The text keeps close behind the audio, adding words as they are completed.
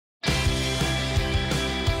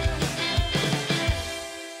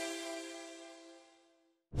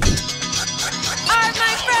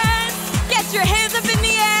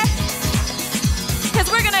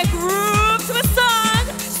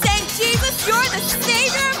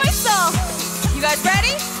guys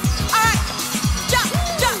ready? All right, jump,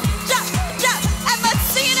 jump, jump, jump, and let's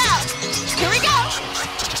sing it out. Here we go.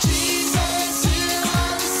 Jesus, you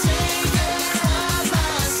are the Savior of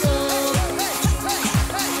my soul.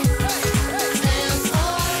 And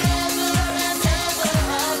forever and ever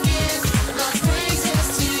I'll give my praises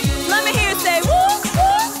to you. Let me hear you say, woo,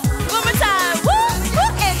 woo. One more time, woo,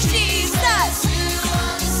 woo. And Jesus, you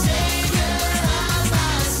are the Savior of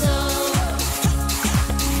my soul.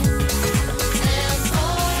 And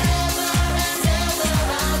forever and ever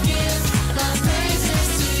I'll give my praises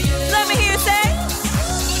to you. Let me hear you say,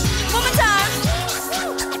 one more time.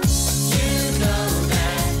 You know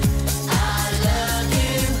that I love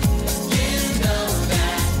you. You know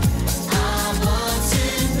that I want to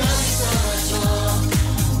know so much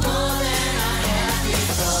more than I have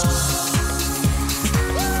before.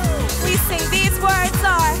 We sing these words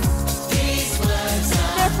are,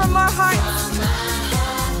 they're from our hearts.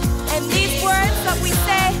 And these words that we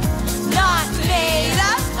say, not made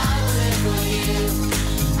up.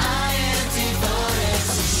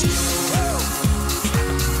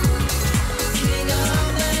 King of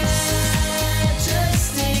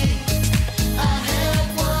majesty, I have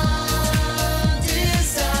one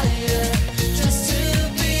desire, just to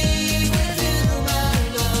be with you, my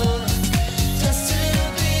Lord. Just to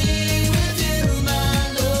be with you, my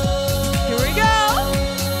Lord. Here we go.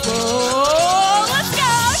 Oh, let's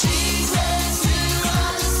go. Jesus, you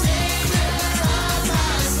are the Savior of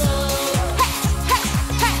my soul. Hey, hey,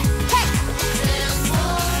 hey, hey. And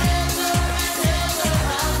forever and ever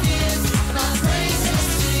I'll give my praises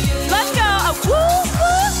to you. Let's go. Woo,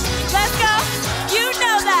 woo. Let's go. You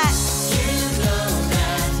know that. You know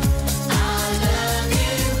that I love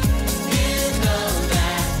you. You know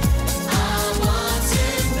that I want to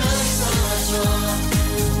know so much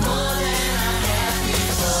more than I have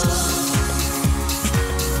before.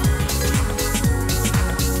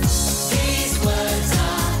 These words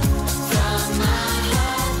are from my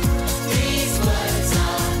heart. These words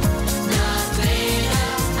are not made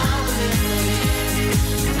up. I live for you.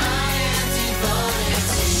 I am devoted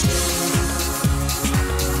to you.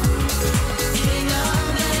 King of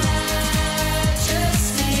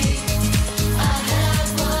majesty, I have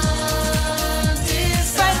one desire.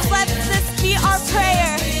 Friends, let this be our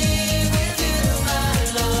prayer. Be with you, my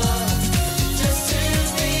Lord. Just to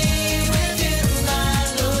be with you, my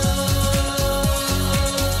Lord.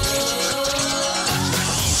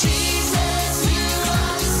 Jesus, you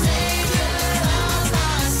are the Savior of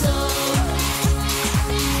my soul.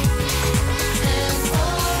 And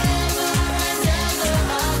forever and ever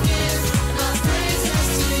I'll give my praises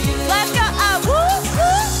to you. Let's go. Woo,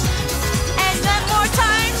 woo. And one more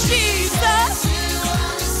time, Jesus. You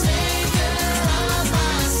are the Savior of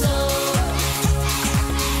my soul.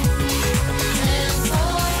 And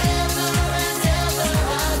forever and ever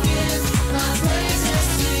I'll give my praises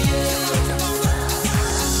to you.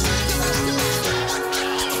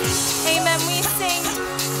 Amen. We sing,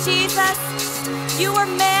 Jesus, you were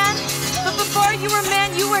man, but before you were man,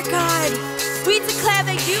 you were God. We declare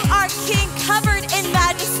that you are King, covered in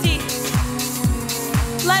majesty.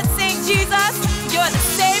 Let's sing, Jesus, you're the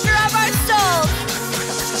Savior of our souls.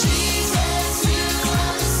 Jesus, you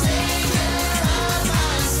are the Savior of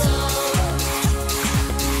my soul.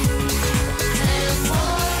 And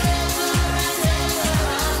forever and ever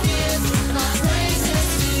I'll give my praises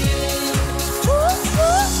to you. Woo,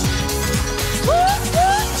 woo. Woo,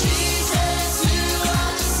 woo. Jesus, you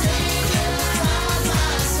are the Savior of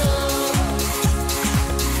my soul.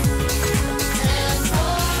 And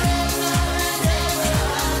forever and ever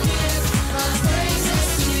I'll give my praises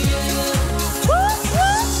to you. Woo,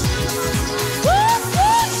 woo. Woo,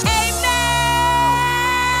 woo.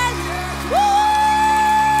 Amen. Woo.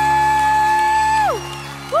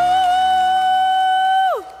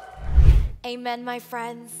 Woo. Amen, my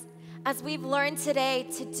friends. As we've learned today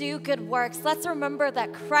to do good works, let's remember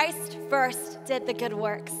that Christ first did the good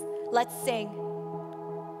works. Let's sing.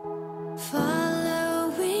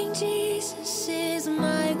 Following Jesus is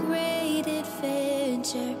my great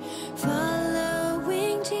adventure.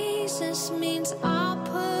 Following Jesus means I'll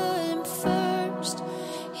put him first.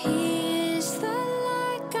 He is the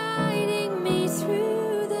light guiding me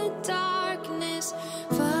through the darkness.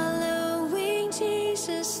 Following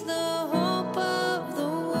Jesus, the hope of the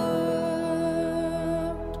world.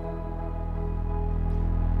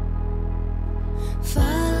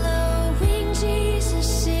 Following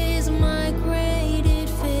Jesus is my great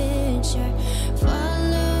adventure.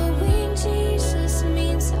 Following Jesus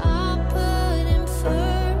means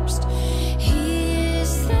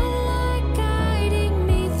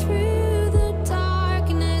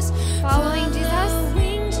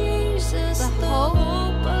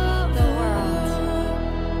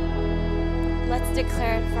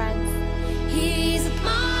declare it, friends. He's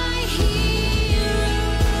my hero.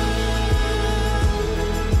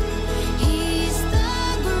 He's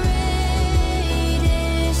the greatest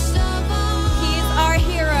of all. He's our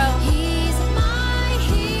hero. He's my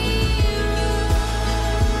hero.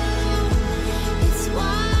 It's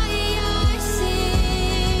why I sing.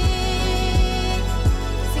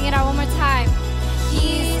 Sing it out one more time.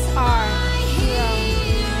 He's our hero.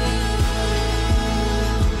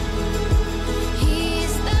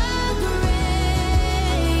 He's the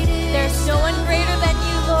greatest. There's no one greater than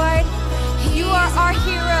you, Lord. You are our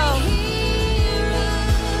hero.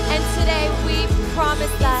 And today we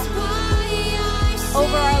promise that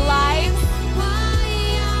over our lives,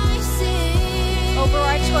 over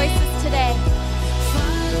our choices today.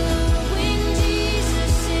 Following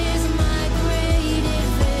Jesus is my great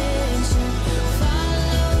adventure.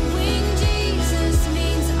 Following Jesus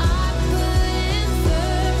means I put him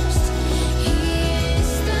first. He is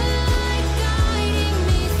the light guiding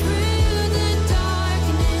me through the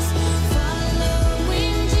darkness.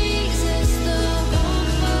 Following Jesus, the hope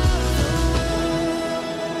of the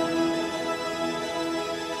world.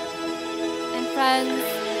 And friends,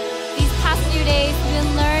 these past few days we've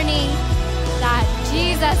been learning that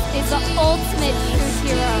Jesus is the ultimate true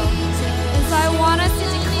hero. And so I want us to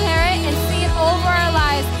declare it and see it over our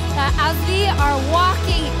lives that as we are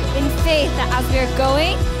walking in faith, that as we are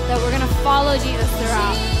going, that we're going to follow Jesus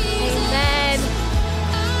throughout. Amen.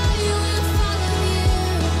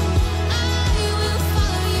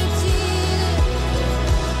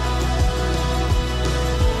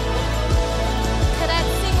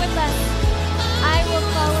 Cadets, sing with us. I will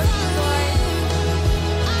follow you, Lord.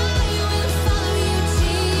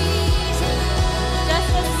 Just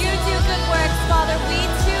as you do good works, Father, we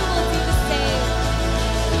too will do the same.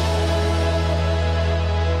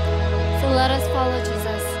 So let us follow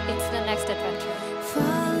Jesus into the next adventure.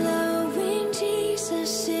 Following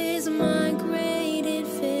Jesus is my great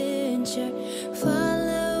adventure.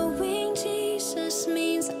 Following Jesus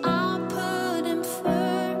means I'll put him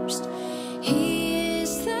first. He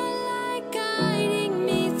is the light guiding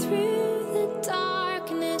me through the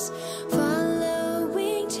darkness.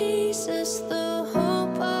 Following Jesus, the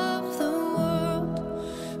hope of the world.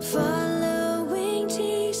 Following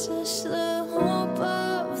Jesus, the hope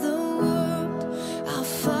of the world. I'll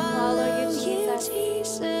follow you, you, Jesus.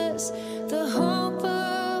 Jesus, the hope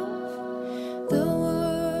of the world.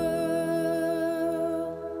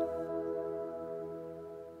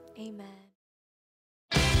 Amen.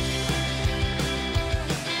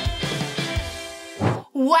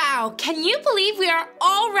 Wow, can you believe we are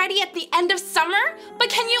already at the end of summer? But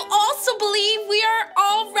can you also believe we are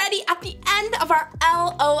already at the end of our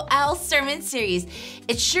LOL sermon series?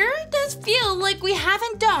 It sure does feel like we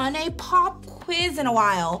haven't done a pop quiz in a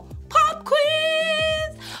while. Pop quiz!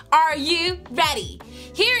 Are you ready?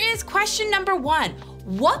 Here is question number 1.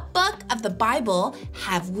 What book of the Bible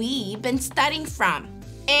have we been studying from?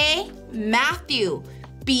 A. Matthew.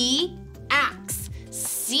 B. Acts.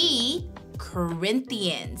 C.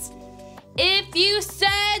 Corinthians. If you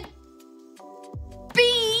said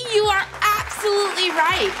B, you are absolutely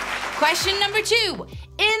right. Question number 2.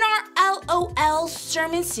 In our LOL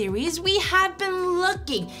sermon series, we have been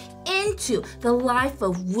looking into the life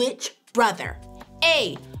of which brother?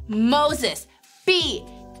 A. Moses. B.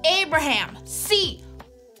 Abraham. C.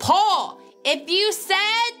 Paul. If you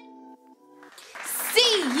said C,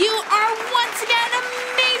 you are once again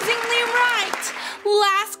amazingly right.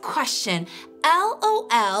 Last question.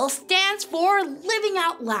 LOL stands for living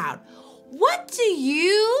out loud. What do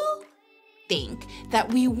you think that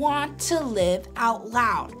we want to live out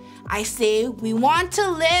loud? I say we want to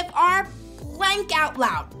live our blank out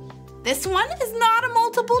loud. This one is not a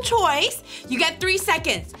multiple choice. You get 3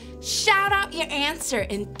 seconds. Shout out your answer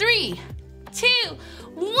in 3, 2,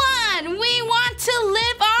 1. We want to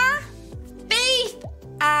live our faith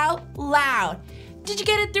out loud. Did you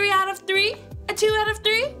get a 3 out of 3? A 2 out of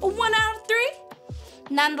 3? A 1 out of 3?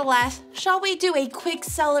 Nonetheless, shall we do a quick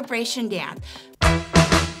celebration dance?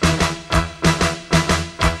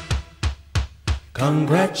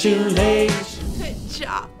 Congratulations. Good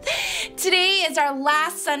job. Today is our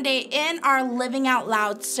last Sunday in our Living Out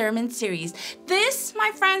Loud sermon series. This,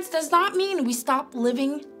 my friends, does not mean we stop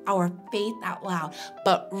living our faith out loud,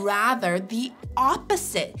 but rather the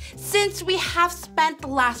opposite. Since we have spent the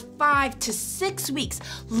last 5 to 6 weeks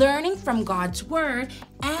learning from God's Word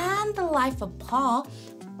and the life of Paul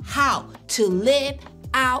how to live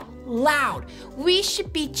out loud, we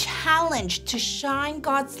should be challenged to shine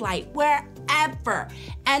God's light wherever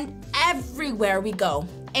and everywhere we go.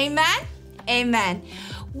 Amen? Amen.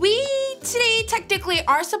 We today technically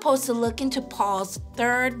are supposed to look into Paul's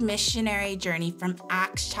third missionary journey from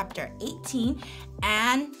Acts chapter 18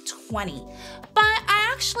 and 20. But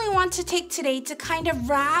I actually want to take today to kind of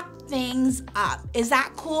wrap things up. Is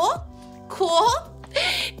that cool? Cool?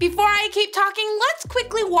 Before I keep talking, let's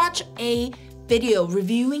quickly watch a video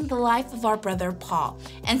reviewing the life of our brother Paul.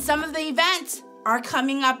 And some of the events are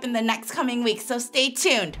coming up in the next coming weeks, so stay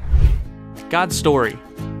tuned. God's story.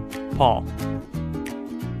 Paul.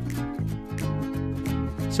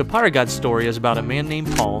 So part of God's story is about a man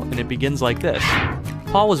named Paul, and it begins like this.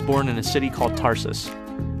 Paul was born in a city called Tarsus.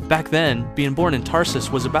 Back then, being born in Tarsus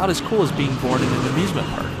was about as cool as being born in an amusement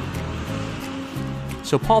park.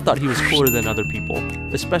 So Paul thought he was cooler than other people,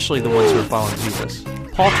 especially the ones who were following Jesus.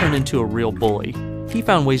 Paul turned into a real bully. He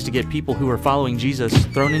found ways to get people who were following Jesus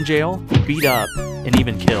thrown in jail, beat up, and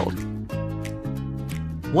even killed.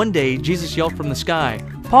 One day, Jesus yelled from the sky,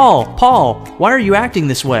 "Paul, Paul, why are you acting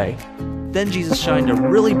this way?" Then Jesus shined a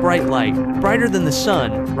really bright light, brighter than the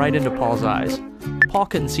sun, right into Paul's eyes. Paul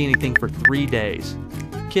couldn't see anything for 3 days.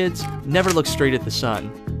 Kids, never look straight at the sun.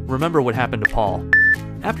 Remember what happened to Paul.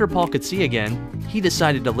 After Paul could see again, he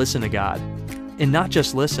decided to listen to God. And not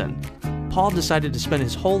just listen. Paul decided to spend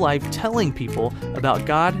his whole life telling people about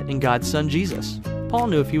God and God's son Jesus. Paul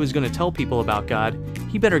knew if he was going to tell people about God,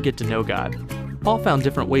 he better get to know God. Paul found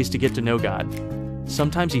different ways to get to know God.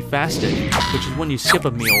 Sometimes he fasted, which is when you skip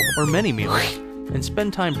a meal or many meals, and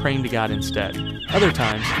spend time praying to God instead. Other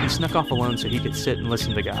times, he snuck off alone so he could sit and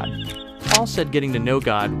listen to God. Paul said getting to know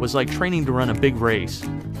God was like training to run a big race.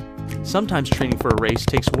 Sometimes training for a race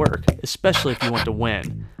takes work, especially if you want to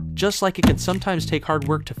win. Just like it can sometimes take hard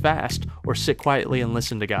work to fast or sit quietly and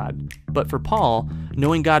listen to God. But for Paul,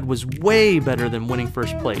 knowing God was way better than winning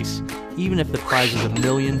first place, even if the prize is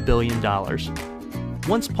 $1 billion.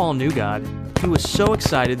 Once Paul knew God, he was so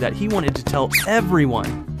excited that he wanted to tell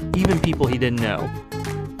everyone, even people he didn't know.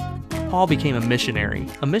 Paul became a missionary.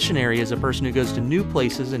 A missionary is a person who goes to new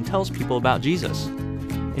places and tells people about Jesus.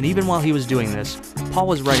 And even while he was doing this, Paul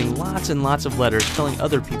was writing lots and lots of letters telling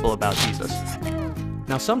other people about Jesus.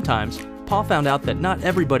 Now sometimes, Paul found out that not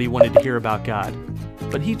everybody wanted to hear about God,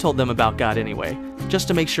 but he told them about God anyway, just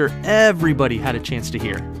to make sure everybody had a chance to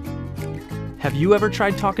hear. Have you ever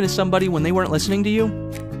tried talking to somebody when they weren't listening to you?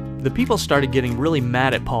 The people started getting really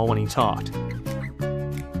mad at Paul when he talked.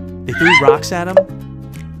 They threw rocks at him,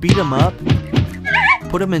 beat him up,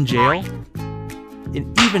 put him in jail,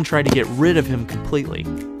 and even tried to get rid of him completely.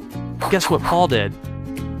 Guess what Paul did?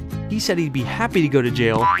 He said he'd be happy to go to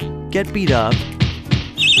jail, get beat up,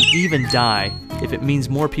 and even die if it means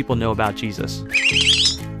more people know about Jesus.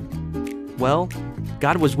 Well,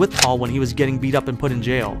 God was with Paul when he was getting beat up and put in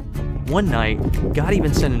jail. One night, God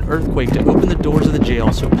even sent an earthquake to open the doors of the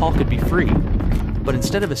jail so Paul could be free. But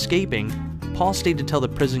instead of escaping, Paul stayed to tell the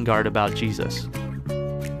prison guard about Jesus.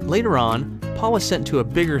 Later on, Paul was sent to a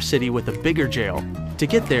bigger city with a bigger jail. To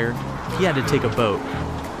get there, he had to take a boat.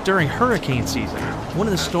 During hurricane season, one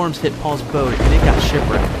of the storms hit Paul's boat and it got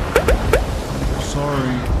shipwrecked.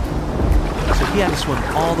 Sorry. So he had to swim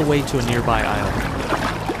all the way to a nearby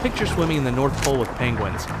island. Picture swimming in the North Pole with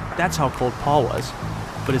penguins. That's how cold Paul was.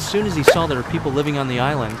 But as soon as he saw there were people living on the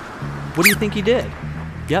island, what do you think he did?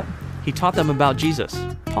 Yep, he taught them about Jesus.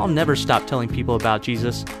 Paul never stopped telling people about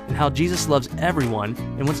Jesus and how Jesus loves everyone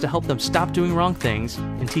and wants to help them stop doing wrong things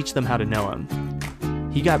and teach them how to know him.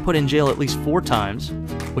 He got put in jail at least 4 times,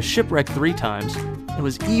 was shipwrecked 3 times, and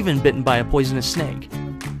was even bitten by a poisonous snake.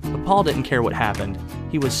 But Paul didn't care what happened.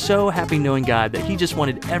 He was so happy knowing God that he just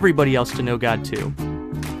wanted everybody else to know God too.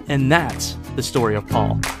 And that's the story of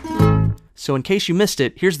Paul. So in case you missed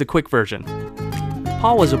it, here's the quick version.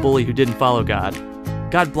 Paul was a bully who didn't follow God.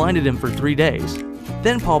 God blinded him for 3 days.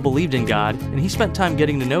 Then Paul believed in God, and he spent time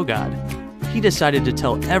getting to know God. He decided to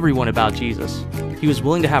tell everyone about Jesus. He was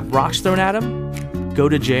willing to have rocks thrown at him, go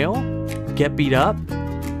to jail, get beat up,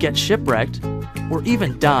 get shipwrecked, or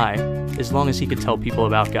even die, as long as he could tell people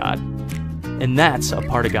about God. And that's a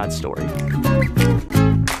part of God's story.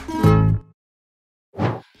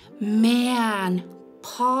 Man,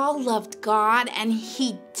 Paul loved God, and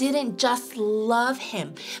he didn't just love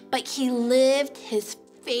him, but he lived his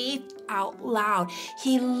faith out loud.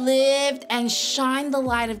 He lived and shined the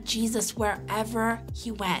light of Jesus wherever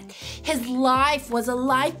he went. His life was a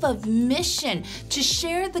life of mission to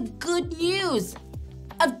share the good news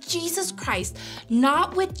of Jesus Christ,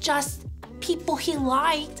 not with just people he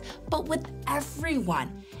liked, but with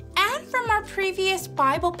everyone. And from our previous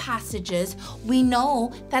Bible passages, we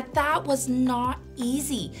know that that was not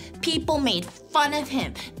easy. People made fun of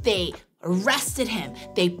him. They arrested him.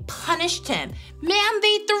 They punished him. Man,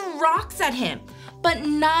 they threw rocks at him. But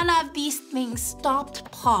none of these things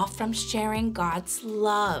stopped Paul from sharing God's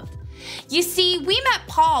love. You see, we met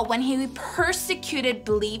Paul when he persecuted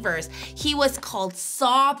believers. He was called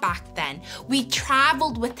Saul back then. We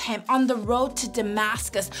traveled with him on the road to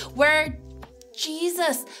Damascus, where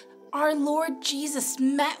Jesus, our Lord Jesus,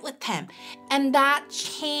 met with him. And that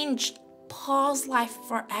changed Paul's life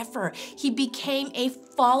forever. He became a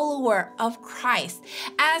follower of Christ.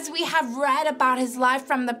 As we have read about his life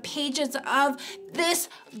from the pages of this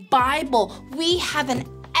Bible, we have an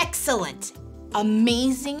excellent,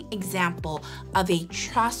 amazing example of a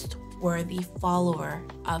trustworthy follower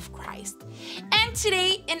of Christ. And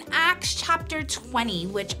today in Acts chapter 20,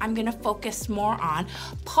 which I'm going to focus more on,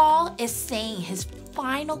 Paul is saying his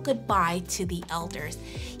final goodbye to the elders.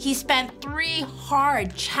 He spent 3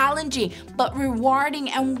 hard, challenging, but rewarding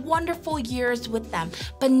and wonderful years with them.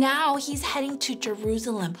 But now he's heading to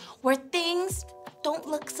Jerusalem, where things don't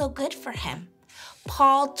look so good for him.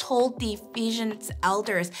 Paul told the Ephesians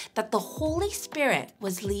elders that the Holy Spirit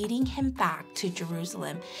was leading him back to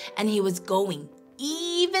Jerusalem, and he was going,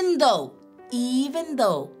 even though,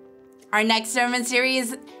 our next sermon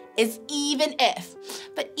series is even if.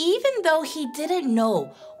 But even though he didn't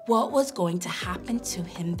know what was going to happen to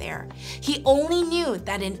him there, he only knew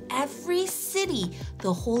that in every city,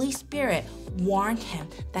 the Holy Spirit warned him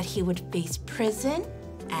that he would face prison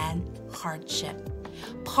and hardship.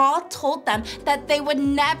 Paul told them that they would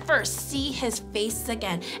never see his face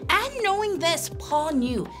again. And knowing this, Paul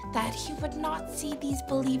knew that he would not see these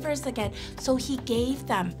believers again. So he gave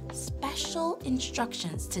them special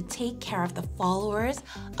instructions to take care of the followers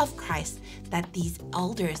of Christ that these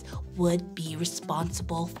elders would be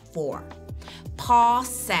responsible for. Paul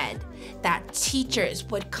said that teachers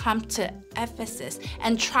would come to Ephesus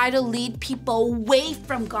and try to lead people away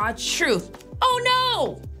from God's truth. Oh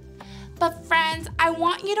no! But friends, I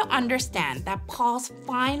want you to understand that Paul's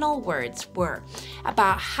final words were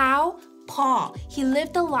about how Paul, he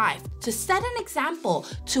lived a life to set an example,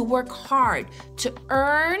 to work hard, to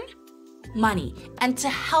earn money, and to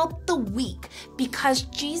help the weak, because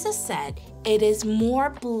Jesus said it is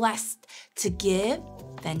more blessed to give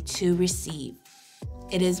than to receive.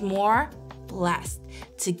 It is more blessed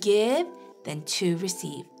to give than to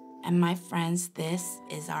receive. And my friends, this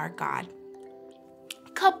is our God.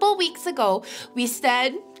 Couple weeks ago, we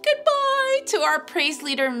said goodbye to our praise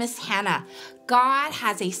leader, Miss Hannah. God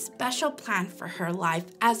has a special plan for her life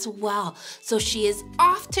as well, so she is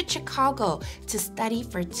off to Chicago to study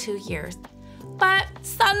for 2 years. But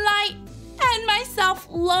Sonlight and myself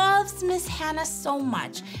loves Miss Hannah so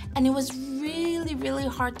much, and it was really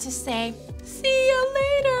hard to say, see you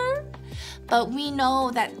later. But we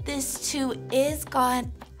know that this too is God's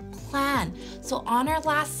plan. So on our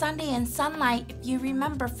last Sunday in Sonlight, if you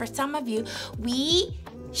remember, for some of you, we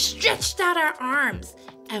stretched out our arms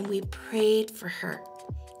and we prayed for her.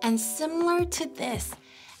 And similar to this,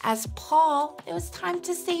 as Paul, it was time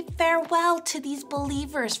to say farewell to these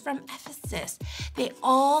believers from Ephesus. They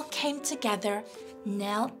all came together,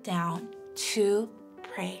 knelt down to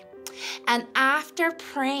pray. And after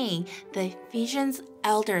praying, the Ephesians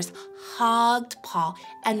elders hugged Paul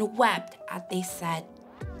and wept as they said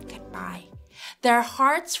goodbye. Their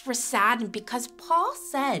hearts were saddened because Paul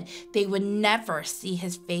said they would never see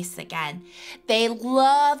his face again. They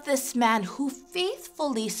loved this man who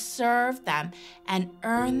faithfully served them and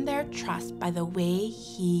earned their trust by the way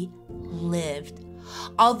he lived.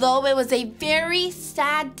 Although it was a very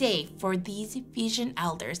sad day for these Ephesian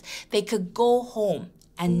elders, they could go home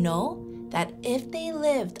and know that if they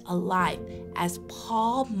lived a life as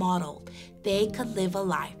Paul modeled, they could live a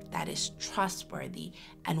life that is trustworthy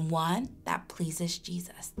and one that pleases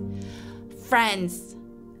Jesus. Friends,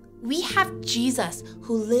 we have Jesus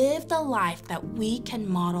who lived a life that we can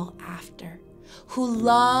model after, who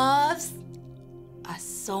loves us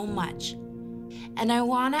so much. And I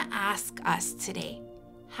want to ask us today,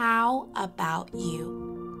 how about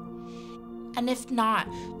you? And if not,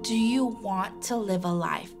 do you want to live a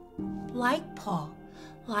life like Paul,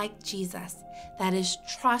 like Jesus, that is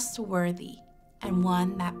trustworthy and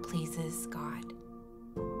one that pleases God?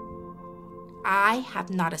 I have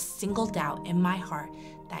not a single doubt in my heart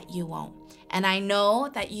that you won't. And I know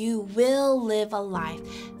that you will live a life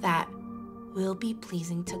that will be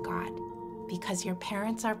pleasing to God because your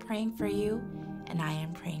parents are praying for you and I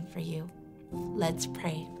am praying for you. Let's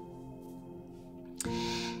pray.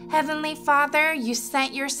 Heavenly Father, you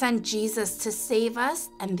sent your son Jesus to save us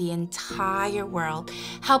and the entire world.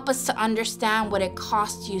 Help us to understand what it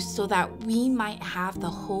cost you so that we might have the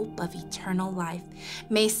hope of eternal life.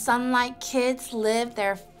 May Sonlight kids live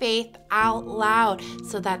their faith out loud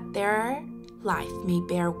so that their life may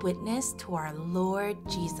bear witness to our Lord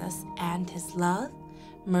Jesus and his love,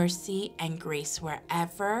 mercy, and grace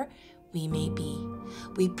wherever we may be.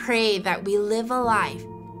 We pray that we live a life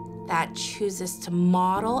that chooses to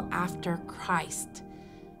model after Christ,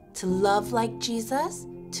 to love like Jesus,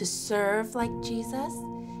 to serve like Jesus,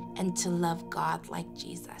 and to love God like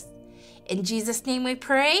Jesus. In Jesus' name we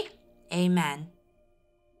pray, amen.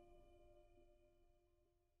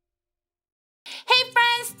 Hey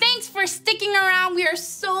friends, thanks for sticking around. We are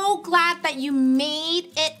so glad that you made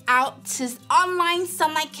it out to online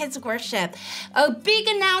Sonlight Kids Worship. A big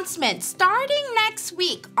announcement, starting next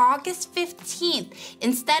week, August 15th,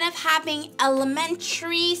 instead of having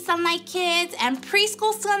elementary Sonlight Kids and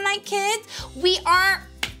preschool Sonlight Kids, we are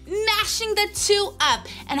mashing the two up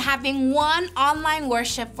and having one online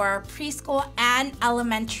worship for our preschool and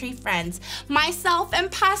elementary friends. Myself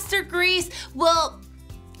and Pastor Grace will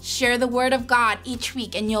share the word of God each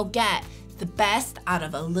week, and you'll get the best out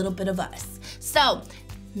of a little bit of us. So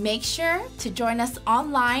make sure to join us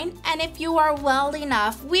online, and if you are well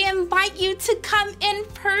enough, we invite you to come in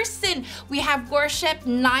person. We have worship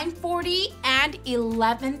 9:40 and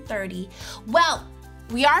 11:30. Well,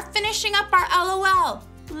 we are finishing up our LOL,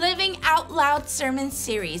 Living Out Loud sermon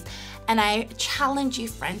series, and I challenge you,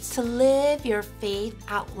 friends, to live your faith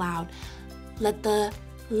out loud. Let the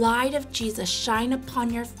light of Jesus shine upon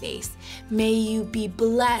your face. May you be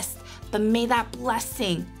blessed, but may that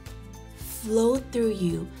blessing flow through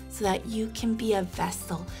you so that you can be a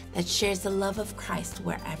vessel that shares the love of Christ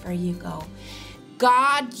wherever you go.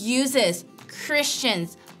 God uses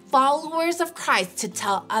Christians, followers of Christ, to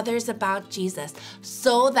tell others about Jesus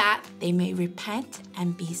so that they may repent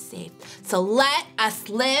and be saved. So let us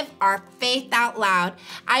live our faith out loud.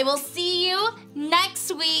 I will see you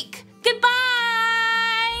next week. Goodbye.